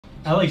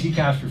I like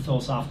Zcash for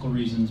philosophical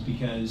reasons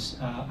because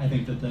I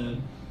think that the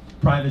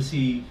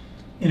privacy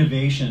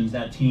innovations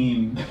that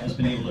team has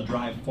been able to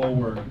drive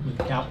forward with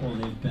the capital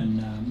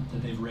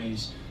that they've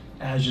raised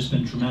has just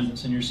been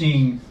tremendous. And you're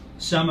seeing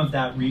some of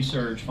that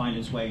research find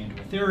its way into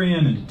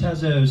Ethereum, into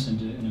Tezos,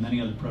 into many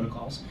other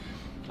protocols.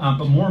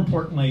 But more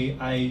importantly,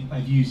 I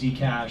view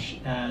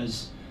Zcash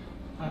as,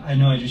 I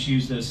know I just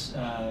used this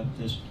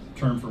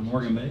term for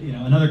Morgan, but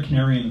another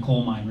canary in the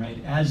coal mine, right?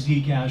 As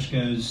Zcash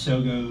goes,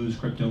 so goes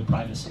crypto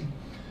privacy,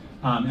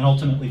 and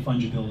ultimately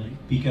fungibility,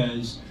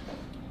 because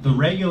the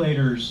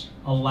regulators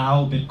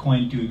allow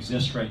Bitcoin to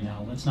exist right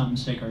now. Let's not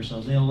mistake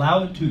ourselves. They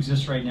allow it to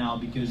exist right now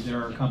because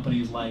there are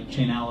companies like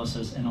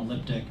Chainalysis and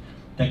Elliptic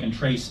that can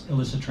trace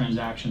illicit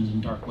transactions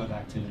and dark web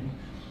activity.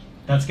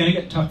 That's going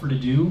to get tougher to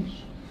do,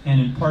 and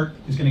in part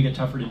is going to get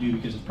tougher to do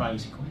because of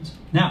privacy coins.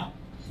 Now,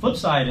 flip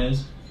side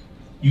is,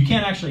 you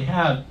can't actually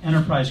have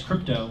enterprise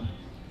crypto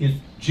if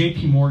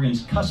JP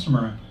Morgan's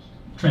customer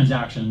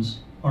transactions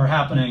are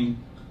happening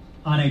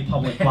on a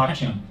public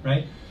blockchain,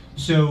 right?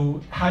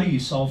 So how do you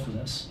solve for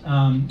this?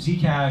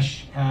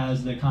 Zcash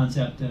has the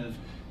concept of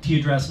T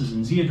addresses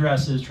and Z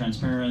addresses,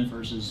 transparent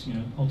versus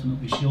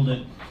ultimately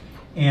shielded.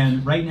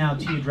 And right now,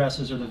 T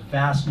addresses are the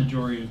vast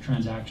majority of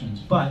transactions.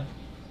 But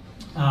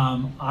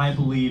I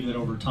believe that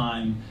over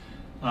time,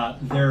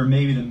 they're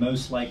maybe the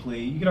most likely.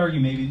 You could argue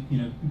maybe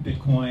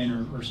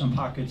Bitcoin or some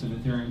pockets of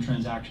Ethereum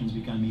transactions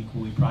become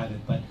equally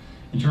private. But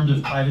in terms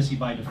of privacy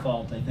by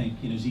default, I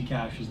think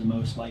Zcash is the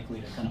most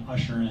likely to kind of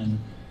usher in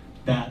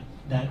that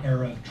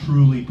era of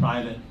truly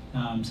private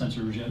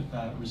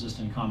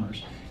censor-resistant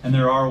commerce. And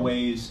there are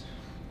ways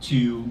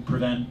to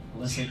prevent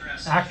illicit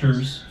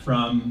actors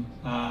from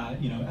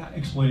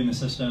exploiting the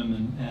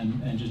system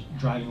and just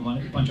driving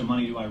a bunch of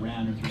money to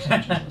Iran or through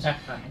sanctions.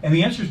 And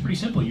the answer is pretty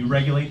simple. You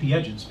regulate the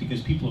edges,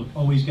 because people are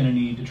always going to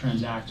need to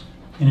transact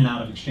in and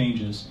out of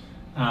exchanges,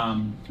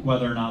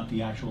 whether or not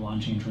the actual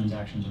on-chain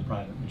transactions are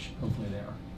private, which hopefully they are.